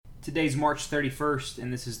Today's March 31st,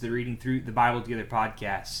 and this is the Reading Through the Bible Together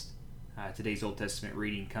podcast. Today's Old Testament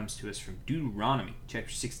reading comes to us from Deuteronomy,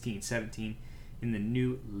 chapter 16, 17, in the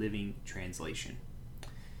New Living Translation.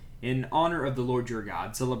 In honor of the Lord your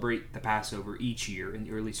God, celebrate the Passover each year in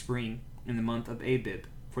the early spring in the month of Abib,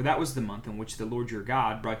 for that was the month in which the Lord your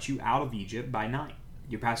God brought you out of Egypt by night.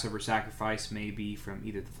 Your Passover sacrifice may be from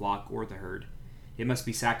either the flock or the herd. It must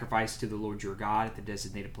be sacrificed to the Lord your God at the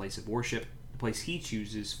designated place of worship, the place he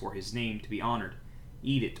chooses for his name to be honored.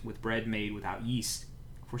 Eat it with bread made without yeast.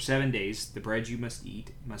 For 7 days the bread you must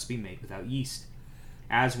eat must be made without yeast,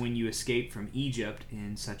 as when you escaped from Egypt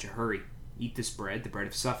in such a hurry. Eat this bread, the bread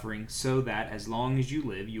of suffering, so that as long as you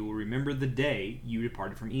live you will remember the day you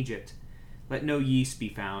departed from Egypt. Let no yeast be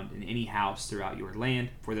found in any house throughout your land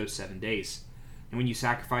for those 7 days. And when you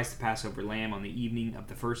sacrifice the Passover lamb on the evening of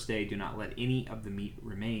the first day, do not let any of the meat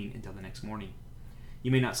remain until the next morning. You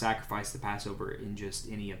may not sacrifice the Passover in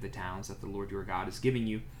just any of the towns that the Lord your God is giving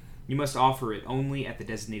you. You must offer it only at the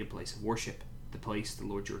designated place of worship, the place the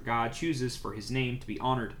Lord your God chooses for his name to be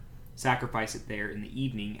honored. Sacrifice it there in the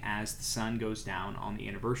evening as the sun goes down on the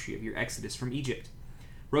anniversary of your exodus from Egypt.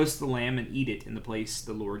 Roast the lamb and eat it in the place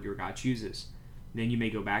the Lord your God chooses. Then you may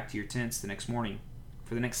go back to your tents the next morning.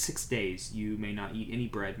 For the next 6 days you may not eat any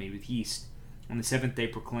bread made with yeast. On the 7th day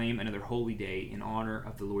proclaim another holy day in honor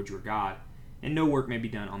of the Lord your God, and no work may be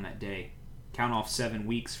done on that day. Count off 7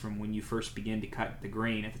 weeks from when you first begin to cut the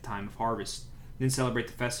grain at the time of harvest. Then celebrate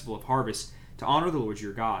the festival of harvest to honor the Lord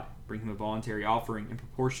your God. Bring him a voluntary offering in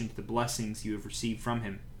proportion to the blessings you have received from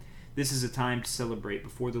him. This is a time to celebrate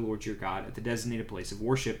before the Lord your God at the designated place of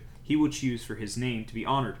worship he will choose for his name to be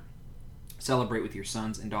honored. Celebrate with your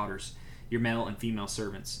sons and daughters, your male and female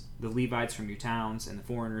servants, the Levites from your towns, and the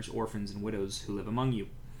foreigners, orphans, and widows who live among you.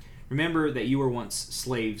 Remember that you were once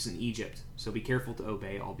slaves in Egypt, so be careful to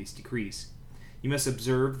obey all these decrees. You must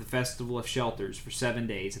observe the festival of shelters for 7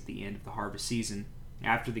 days at the end of the harvest season,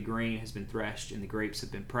 after the grain has been threshed and the grapes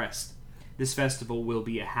have been pressed. This festival will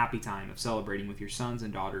be a happy time of celebrating with your sons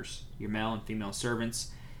and daughters, your male and female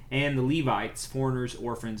servants, and the Levites, foreigners,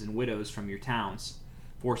 orphans, and widows from your towns.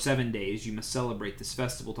 For 7 days you must celebrate this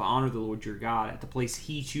festival to honor the Lord your God at the place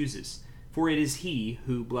he chooses, for it is he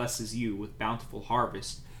who blesses you with bountiful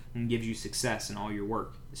harvest and gives you success in all your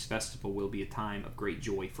work. This festival will be a time of great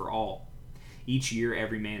joy for all. Each year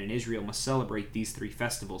every man in Israel must celebrate these 3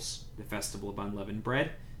 festivals: the festival of unleavened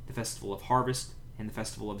bread, the festival of harvest, and the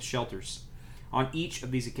festival of the shelters. On each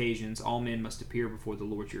of these occasions all men must appear before the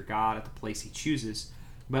Lord your God at the place he chooses,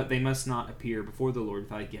 but they must not appear before the Lord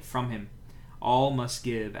without a gift from him. All must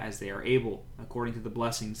give as they are able, according to the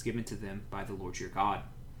blessings given to them by the Lord your God.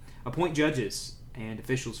 Appoint judges and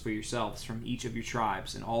officials for yourselves from each of your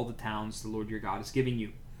tribes in all the towns the Lord your God is giving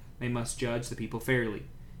you. They must judge the people fairly.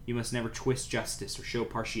 You must never twist justice or show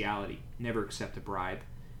partiality. Never accept a bribe,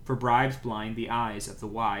 for bribes blind the eyes of the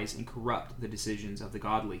wise and corrupt the decisions of the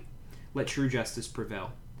godly. Let true justice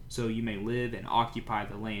prevail, so you may live and occupy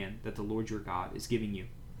the land that the Lord your God is giving you.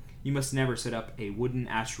 You must never set up a wooden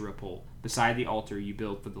Asherah pole beside the altar you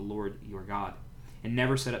build for the Lord your God, and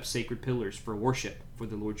never set up sacred pillars for worship, for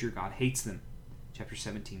the Lord your God hates them. Chapter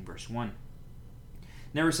 17, verse 1.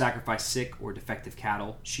 Never sacrifice sick or defective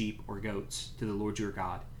cattle, sheep, or goats to the Lord your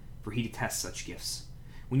God, for he detests such gifts.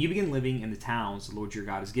 When you begin living in the towns the Lord your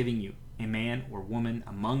God is giving you, a man or woman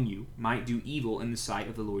among you might do evil in the sight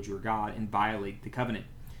of the Lord your God and violate the covenant.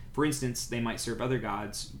 For instance, they might serve other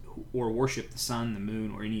gods or worship the sun, the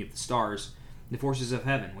moon, or any of the stars, the forces of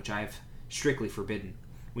heaven, which I have strictly forbidden.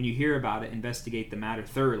 When you hear about it, investigate the matter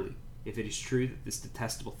thoroughly. If it is true that this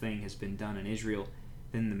detestable thing has been done in Israel,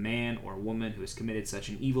 then the man or woman who has committed such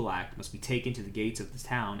an evil act must be taken to the gates of the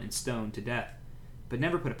town and stoned to death. But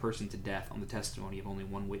never put a person to death on the testimony of only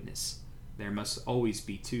one witness. There must always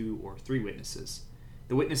be 2 or 3 witnesses.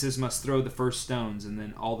 The witnesses must throw the first stones, and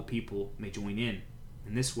then all the people may join in.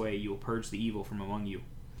 In this way you will purge the evil from among you.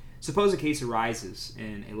 Suppose a case arises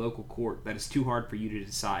in a local court that is too hard for you to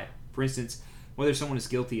decide. For instance, whether someone is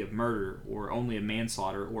guilty of murder, or only of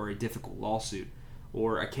manslaughter, or a difficult lawsuit,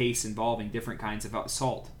 or a case involving different kinds of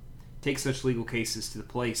assault. Take such legal cases to the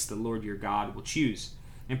place the Lord your God will choose,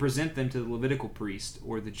 and present them to the Levitical priest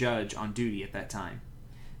or the judge on duty at that time.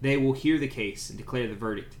 They will hear the case and declare the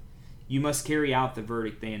verdict. You must carry out the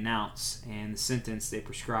verdict they announce and the sentence they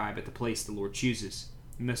prescribe at the place the Lord chooses.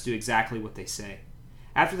 You must do exactly what they say.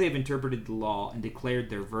 After they have interpreted the law and declared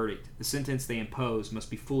their verdict, the sentence they impose must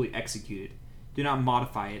be fully executed. Do not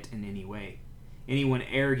modify it in any way. Anyone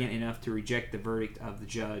arrogant enough to reject the verdict of the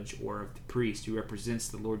judge or of the priest who represents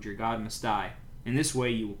the Lord your God must die. In this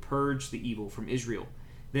way you will purge the evil from Israel.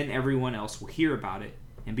 Then everyone else will hear about it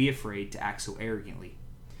and be afraid to act so arrogantly.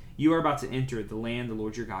 You are about to enter the land the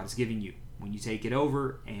Lord your God is giving you. When you take it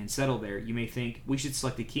over and settle there, you may think, we should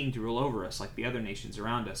select a king to rule over us like the other nations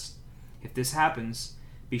around us. If this happens,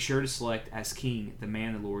 be sure to select as king the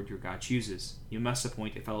man the Lord your God chooses. You must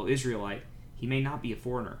appoint a fellow Israelite. He may not be a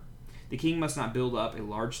foreigner. The king must not build up a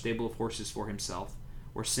large stable of horses for himself,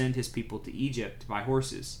 or send his people to Egypt to buy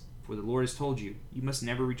horses. For the Lord has told you, you must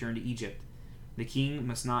never return to Egypt. The king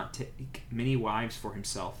must not take many wives for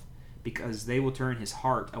himself, because they will turn his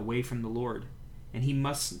heart away from the Lord. And he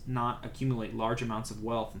must not accumulate large amounts of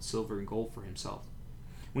wealth in silver and gold for himself.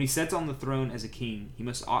 When he sits on the throne as a king, he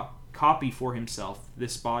must copy for himself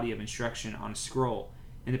this body of instruction on a scroll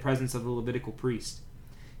in the presence of the Levitical priest.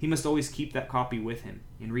 He must always keep that copy with him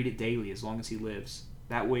and read it daily as long as he lives.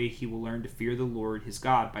 That way he will learn to fear the Lord his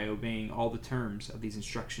God by obeying all the terms of these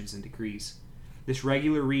instructions and decrees. This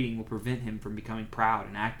regular reading will prevent him from becoming proud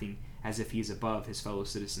and acting as if he is above his fellow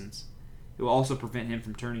citizens. It will also prevent him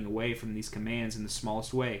from turning away from these commands in the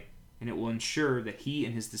smallest way, and it will ensure that he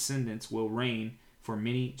and his descendants will reign for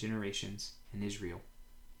many generations in Israel.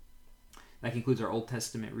 That concludes our Old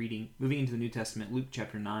Testament reading. Moving into the New Testament, Luke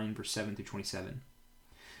chapter 9, verse 7 through 27.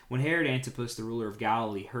 When Herod Antipas, the ruler of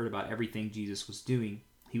Galilee, heard about everything Jesus was doing,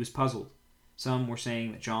 he was puzzled. Some were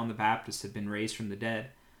saying that John the Baptist had been raised from the dead.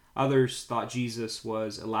 Others thought Jesus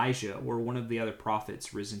was Elijah or one of the other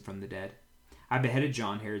prophets risen from the dead. I beheaded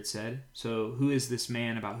John, Herod said, so who is this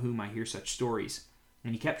man about whom I hear such stories?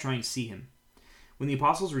 And he kept trying to see him. When the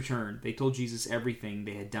apostles returned, they told Jesus everything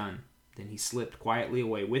they had done. Then he slipped quietly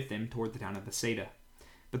away with them toward the town of Bethsaida.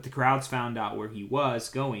 But the crowds found out where he was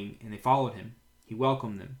going, and they followed him. He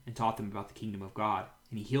welcomed them and taught them about the kingdom of God,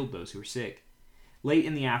 and he healed those who were sick. Late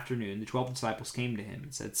in the afternoon, the 12 disciples came to him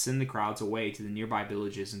and said, send the crowds away to the nearby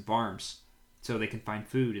villages and farms, so they can find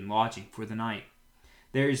food and lodging for the night.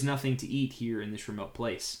 There is nothing to eat here in this remote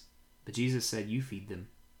place. But Jesus said, you feed them.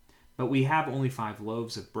 But we have only 5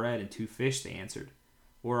 loaves of bread and 2 fish, they answered.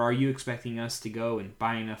 Or are you expecting us to go and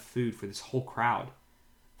buy enough food for this whole crowd?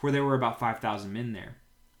 For there were about 5,000 men there.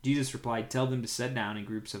 Jesus replied, tell them to sit down in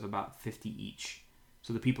groups of about 50 each.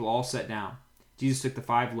 So the people all sat down. Jesus took the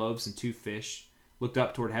 5 loaves and 2 fish, looked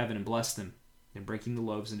up toward heaven and blessed them. Then breaking the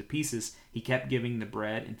loaves into pieces, he kept giving the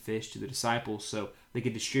bread and fish to the disciples so they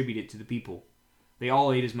could distribute it to the people. They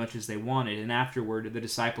all ate as much as they wanted, and afterward the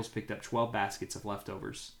disciples picked up 12 baskets of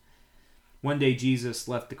leftovers. One day Jesus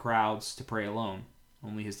left the crowds to pray alone.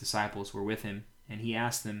 Only his disciples were with him, and he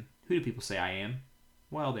asked them, who do people say I am?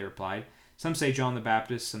 Well, they replied, some say John the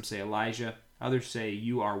Baptist, some say Elijah, others say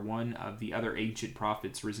you are one of the other ancient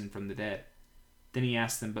prophets risen from the dead. Then he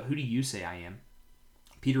asked them, but who do you say I am?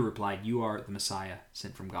 Peter replied, you are the Messiah,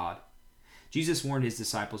 sent from God. Jesus warned his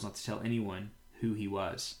disciples not to tell anyone who he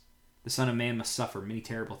was. The Son of Man must suffer many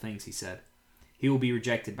terrible things, he said. He will be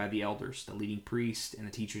rejected by the elders, the leading priests, and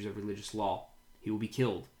the teachers of religious law. He will be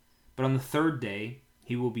killed. But on the 3rd day,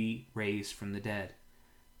 he will be raised from the dead.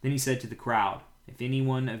 Then he said to the crowd, if any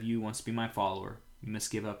one of you wants to be my follower, you must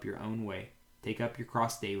give up your own way, take up your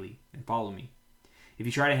cross daily, and follow me. If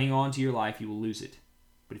you try to hang on to your life, you will lose it.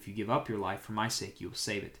 But if you give up your life for my sake, you will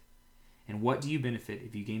save it. And what do you benefit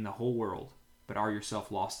if you gain the whole world, but are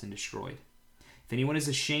yourself lost and destroyed? If anyone is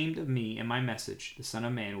ashamed of me and my message, the Son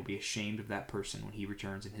of Man will be ashamed of that person when he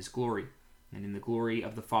returns in his glory, and in the glory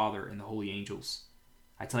of the Father and the holy angels.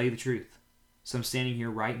 I tell you the truth, some standing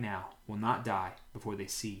here right now will not die before they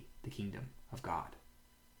see the kingdom of God.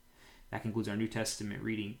 That concludes our New Testament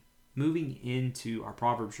reading. Moving into our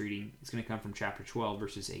Proverbs reading, it's going to come from chapter 12,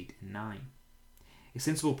 verses 8 and 9. A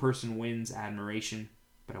sensible person wins admiration,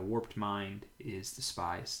 but a warped mind is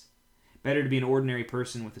despised. Better to be an ordinary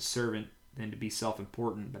person with a servant than to be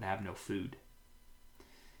self-important but have no food.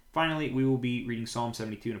 Finally, we will be reading Psalm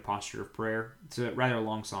 72 in a posture of prayer. It's a rather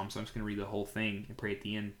long psalm, so I'm just going to read the whole thing and pray at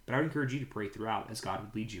the end. But I would encourage you to pray throughout as God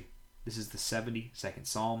would lead you. This is the 72nd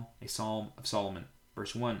Psalm, a Psalm of Solomon.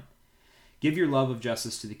 Verse 1. Give your love of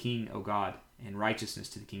justice to the king, O God, and righteousness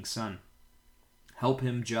to the king's son. Help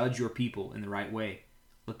him judge your people in the right way.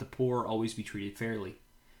 Let the poor always be treated fairly.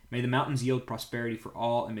 May the mountains yield prosperity for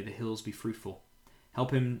all, and may the hills be fruitful.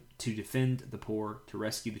 Help him to defend the poor, to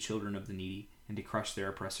rescue the children of the needy, and to crush their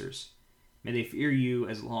oppressors. May they fear you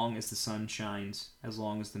as long as the sun shines, as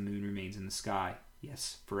long as the moon remains in the sky,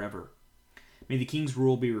 yes, forever. May the king's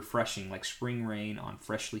rule be refreshing, like spring rain on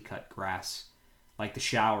freshly cut grass, like the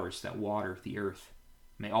showers that water the earth.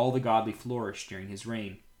 May all the godly flourish during his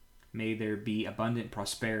reign. May there be abundant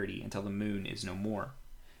prosperity until the moon is no more.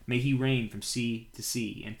 May he reign from sea to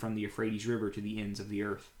sea, and from the Euphrates River to the ends of the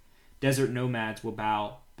earth. Desert nomads will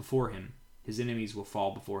bow before him. His enemies will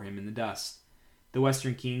fall before him in the dust. The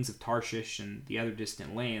western kings of Tarshish and the other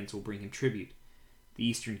distant lands will bring him tribute. The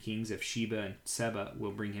eastern kings of Sheba and Seba will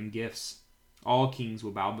bring him gifts. All kings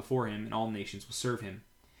will bow before him, and all nations will serve him.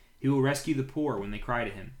 He will rescue the poor when they cry to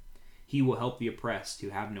him. He will help the oppressed who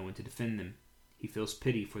have no one to defend them. He feels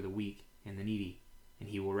pity for the weak and the needy, and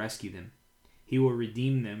he will rescue them. He will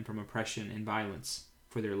redeem them from oppression and violence,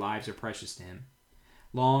 for their lives are precious to him.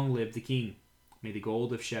 Long live the king. May the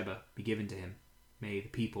gold of Sheba be given to him. May the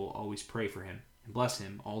people always pray for him and bless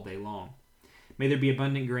him all day long. May there be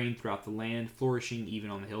abundant grain throughout the land, flourishing even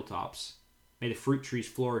on the hilltops. May the fruit trees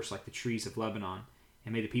flourish like the trees of Lebanon,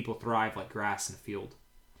 and may the people thrive like grass in a field.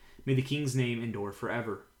 May the king's name endure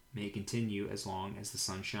forever. May it continue as long as the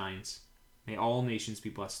sun shines. May all nations be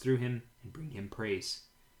blessed through him and bring him praise.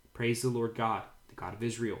 Praise the Lord God, the God of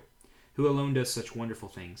Israel, who alone does such wonderful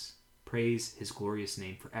things. Praise his glorious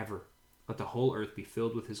name forever. Let the whole earth be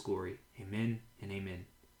filled with his glory. Amen and amen.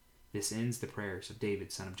 This ends the prayers of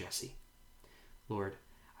David, son of Jesse. Lord,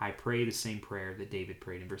 I pray the same prayer that David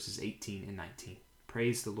prayed in verses 18 and 19.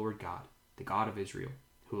 Praise the Lord God, the God of Israel,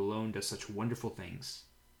 who alone does such wonderful things.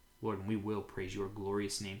 Lord, and we will praise your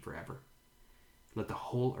glorious name forever. Let the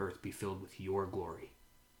whole earth be filled with your glory.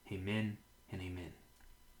 Amen and amen.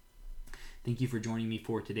 Thank you for joining me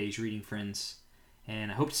for today's reading, friends,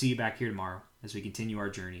 and I hope to see you back here tomorrow as we continue our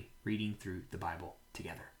journey reading through the Bible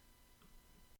together.